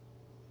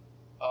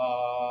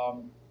 I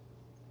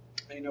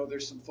know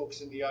there's some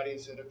folks in the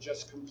audience that have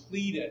just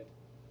completed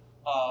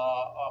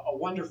a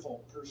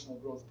wonderful personal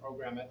growth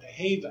program at the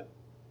Haven.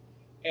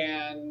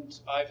 And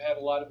I've had a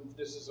lot of,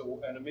 this is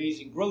an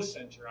amazing growth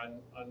center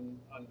on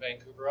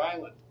Vancouver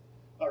Island,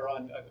 or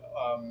on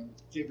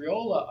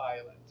Gabriola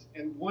Island.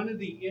 And one of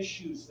the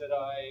issues that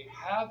I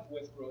have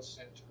with growth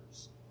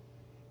centers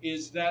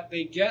is that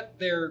they get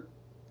their,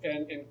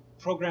 and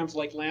programs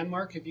like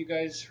Landmark, have you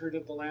guys heard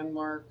of the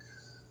Landmark?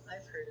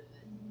 I've heard of it.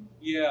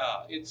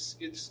 Yeah,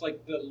 it's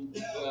like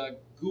the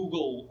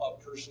Google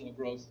of personal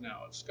growth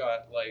now. It's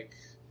got like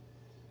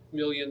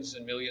millions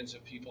and millions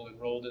of people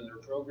enrolled in their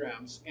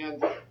programs.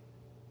 And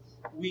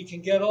we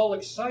can get all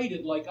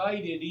excited like I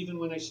did even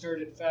when I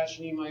started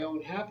fashioning my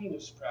own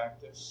happiness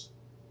practice.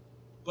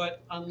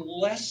 But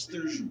unless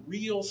there's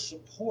real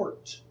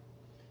support,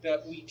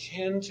 that we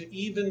tend to,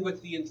 even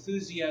with the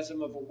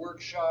enthusiasm of a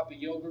workshop, a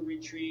yoga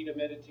retreat, a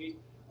meditation,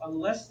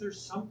 unless there's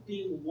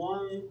something,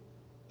 one,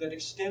 that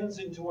extends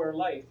into our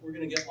life, we're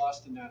going to get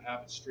lost in that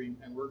habit stream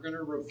and we're going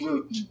to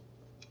revert.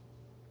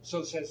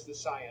 So says the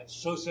science.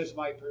 So says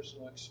my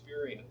personal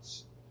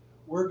experience.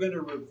 We're going to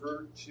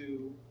revert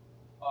to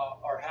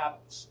our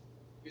habits.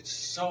 It's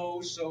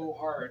so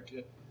hard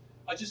to.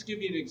 I'll just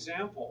give you an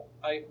example.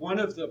 One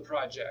of the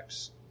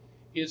projects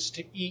is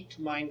to eat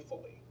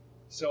mindfully.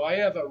 So I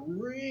have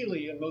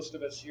and most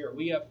of us here,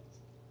 we have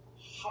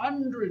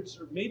hundreds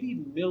or maybe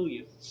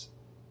millions,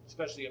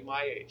 especially at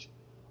my age,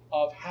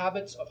 of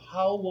habits of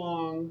how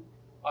long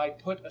I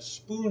put a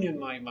spoon in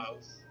my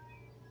mouth,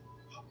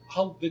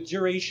 how the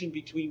duration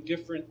between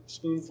different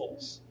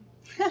spoonfuls.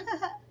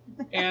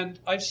 And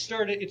I've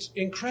started, it's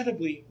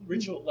incredibly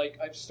ritual, like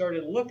I've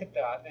started to look at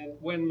that, and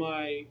when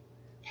my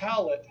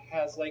palate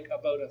has like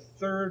about a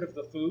third of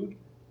the food,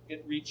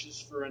 it reaches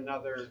for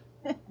another.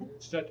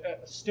 It's a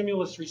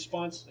stimulus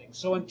response thing.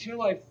 So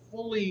until I've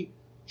fully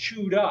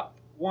chewed up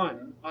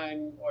one,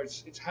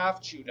 it's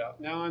half chewed up.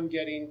 Now I'm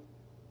getting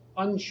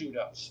unchewed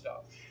up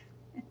stuff.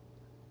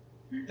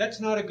 That's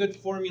not a good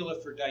formula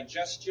for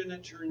digestion,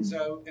 it turns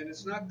out, and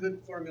it's not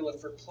good formula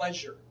for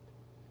pleasure.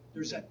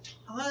 There's a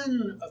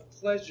ton of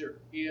pleasure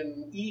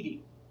in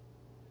eating,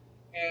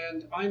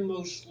 and I'm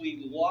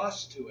mostly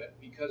lost to it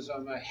because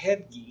I'm a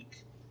head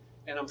geek,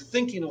 and I'm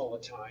thinking all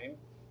the time,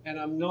 and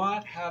I'm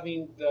not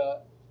having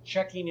the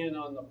checking in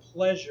on the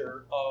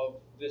pleasure of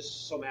this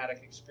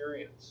somatic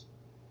experience.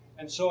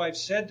 And so I've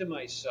said to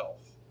myself,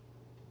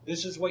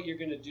 this is what you're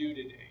going to do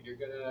today. You're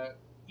going to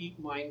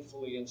eat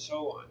mindfully and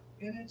so on.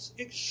 And it's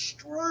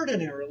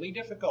extraordinarily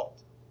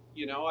difficult.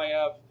 You know, I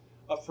have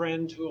a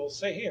friend who will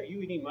say, hey, are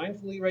you eating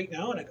mindfully right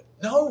now? And I go,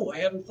 no, I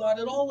haven't thought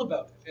at all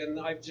about it. And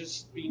I've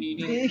just been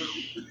eating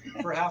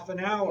for half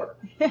an hour.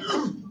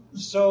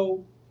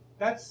 So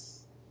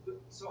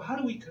how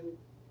do we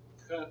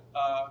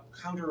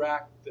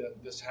counteract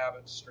this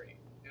habit stream?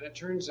 And it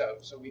turns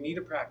out, so we need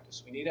a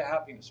practice. We need a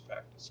happiness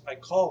practice. I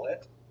call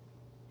it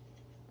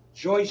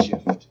Joy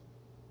Shift.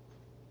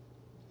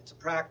 It's a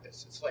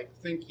practice. It's like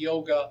think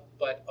yoga,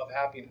 but of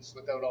happiness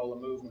without all the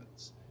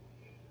movements.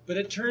 But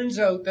it turns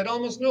out that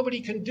almost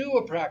nobody can do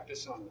a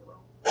practice on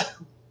their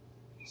own.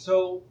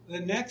 So the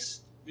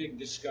next big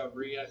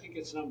discovery, I think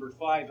it's number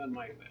 5 on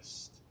my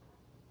list,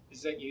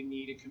 is that you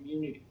need a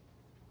community.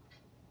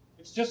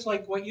 It's just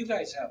like what you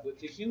guys have with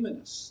the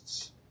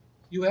humanists.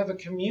 You have a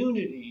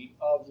community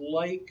of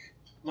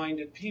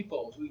like-minded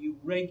people who you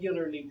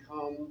regularly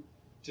come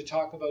to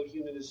talk about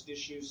humanist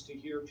issues, to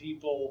hear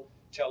people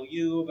tell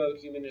you about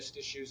humanist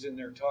issues in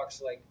their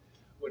talks like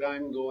what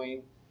I'm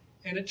going.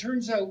 And it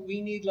turns out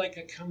we need like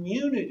a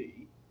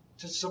community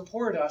to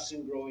support us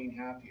in growing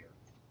happier.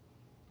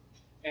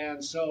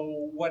 And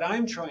so what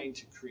I'm trying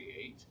to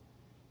create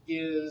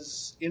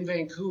is in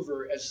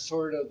Vancouver as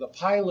sort of the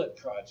pilot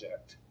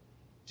project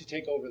to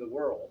take over the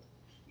world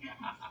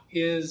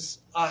is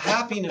a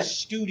happiness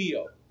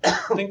studio.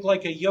 Think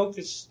like a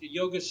yoga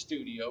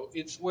studio.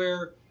 It's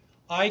where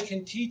I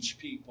can teach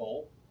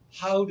people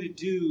how to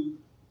do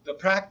the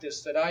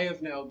practice that I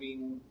have now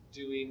been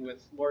doing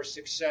with more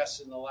success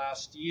in the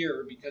last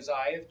year, because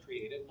I have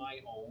created my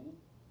own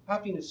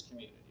happiness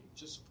community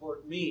to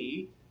support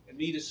me and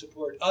me to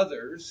support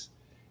others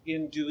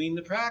in doing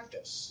the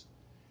practice.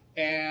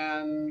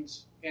 And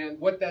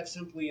what that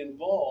simply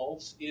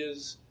involves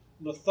is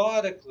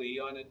methodically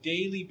on a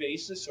daily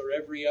basis or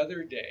every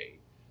other day,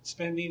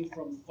 spending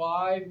from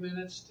 5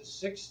 minutes to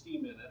 60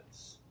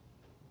 minutes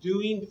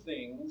doing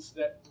things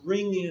that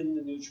bring in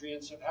the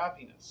nutrients of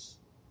happiness.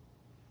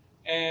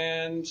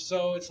 And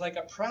so it's like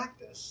a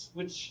practice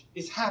which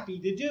is happy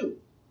to do.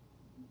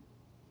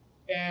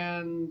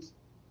 And,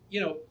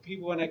 you know,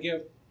 people, when I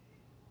give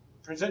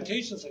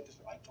presentations like this,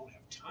 I don't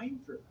have time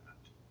for that.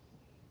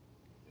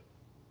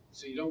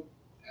 So you don't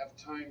have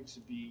time to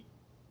be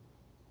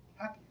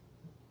happy?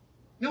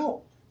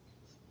 No.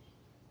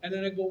 And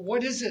then I go,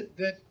 what is it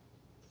that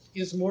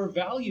is more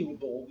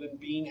valuable than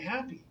being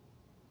happy?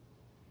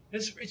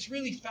 It's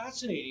really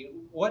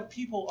fascinating. What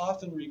people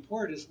often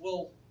report is,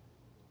 well,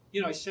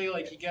 you know, I say,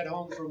 like, you get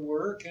home from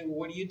work and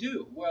what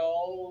do?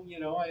 Well, you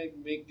know, I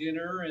make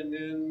dinner and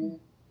then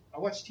I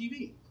watch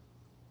TV.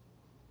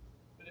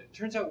 But it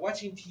turns out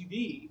watching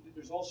TV,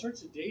 there's all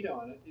sorts of data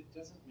on it, it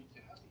doesn't make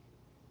you happy.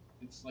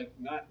 It's like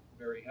not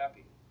very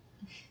happy.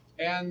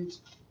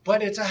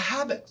 But it's a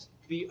habit.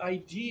 The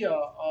idea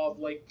of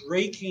like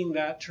breaking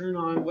that, turn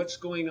on what's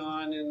going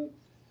on in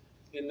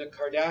the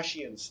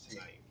Kardashians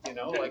tonight, you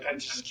know, like I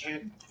just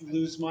can't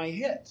lose my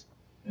hit.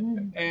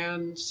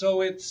 And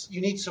so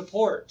you need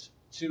support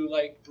to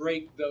like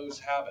break those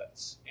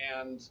habits.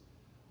 And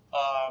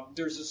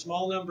there's a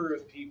small number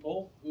of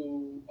people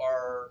who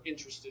are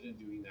interested in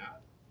doing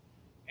that.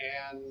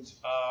 And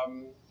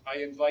I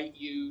invite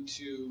you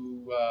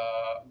to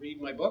read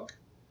my book,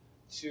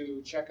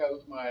 to check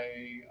out my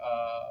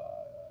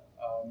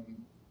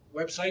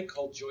website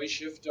called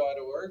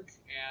joyshift.org.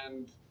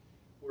 And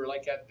we're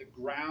like at the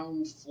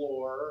ground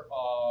floor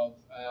of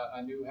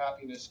a new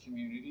happiness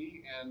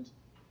community. And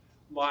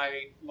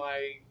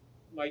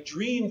my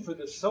dream for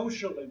the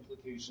social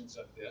implications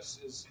of this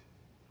is,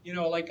 you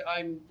know, like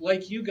I'm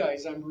like you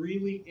guys, I'm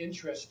really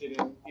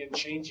interested in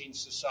changing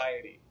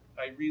society.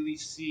 I really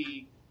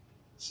see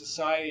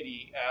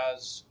society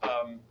as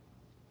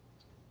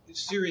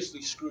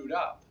seriously screwed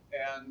up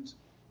and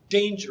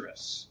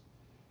dangerous.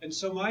 And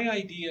so my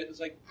idea is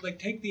like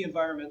take the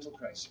environmental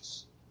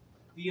crisis.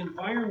 The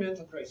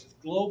environmental crisis,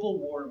 global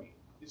warming,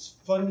 is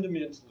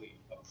fundamentally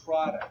a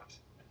product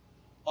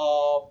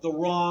of the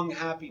wrong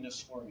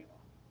happiness formula.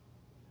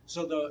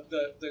 So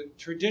the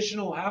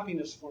traditional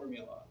happiness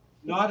formula,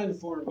 not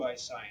informed by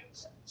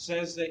science,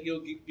 says that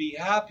you'll be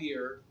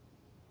happier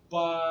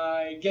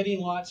by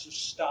getting lots of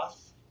stuff,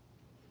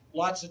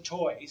 lots of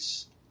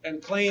toys,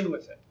 and playing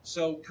with it.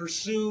 So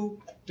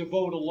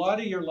devote a lot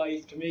of your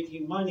life to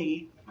making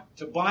money,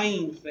 to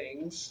buying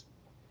things.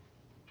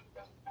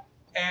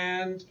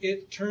 And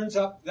it turns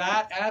up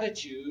that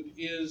attitude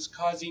is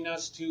causing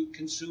us to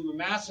consume a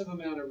massive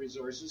amount of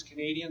resources.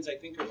 Canadians, I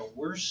think, are the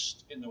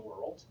worst in the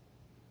world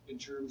in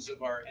terms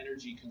of our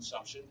energy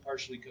consumption,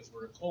 partially because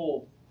we're a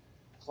cold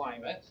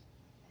climate.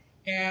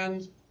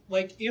 And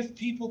like if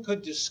people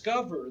could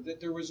discover that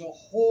there was a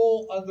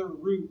whole other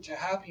route to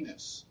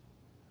happiness,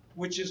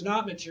 which is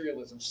not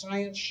materialism.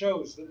 Science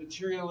shows that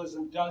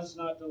materialism does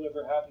not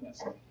deliver happiness.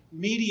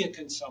 Media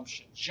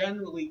consumption,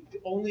 generally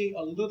only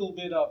a little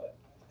bit of it,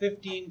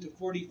 15 to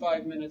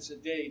 45 minutes a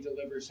day,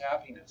 delivers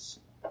happiness.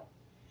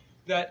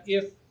 That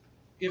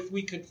if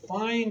we could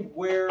find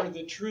where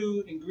the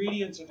true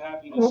ingredients of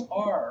happiness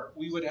are,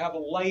 we would have a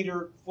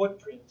lighter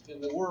footprint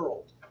in the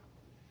world.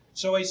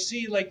 So I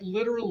see like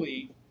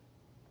literally,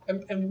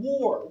 and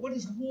war, what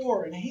is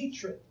war and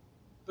hatred?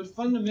 But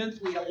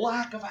fundamentally a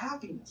lack of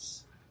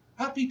happiness.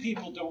 Happy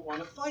people don't want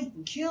to fight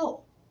and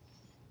kill.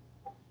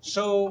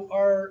 So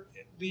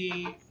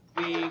the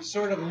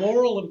sort of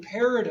moral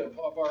imperative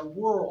of our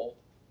world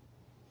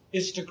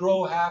is to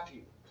grow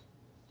happier.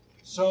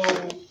 So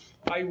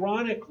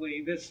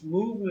ironically, this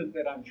movement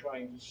that I'm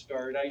trying to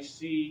start, I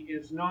see,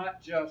 is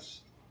not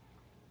just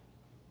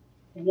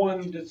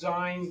one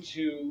designed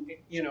to,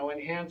 you know,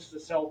 enhance the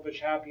selfish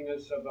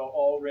happiness of an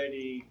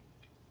already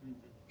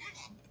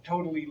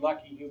totally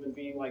lucky human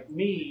being like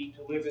me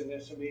to live in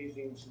this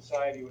amazing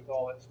society with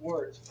all its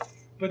warts,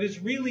 but it's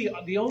really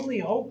the only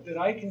hope that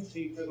I can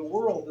see for the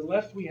world.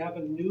 Unless we have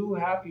a new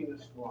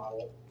happiness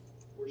model,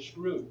 we're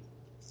screwed.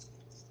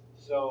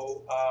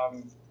 So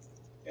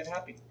get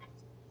happy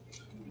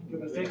for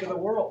the sake of the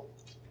world.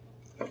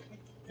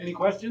 Any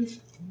questions?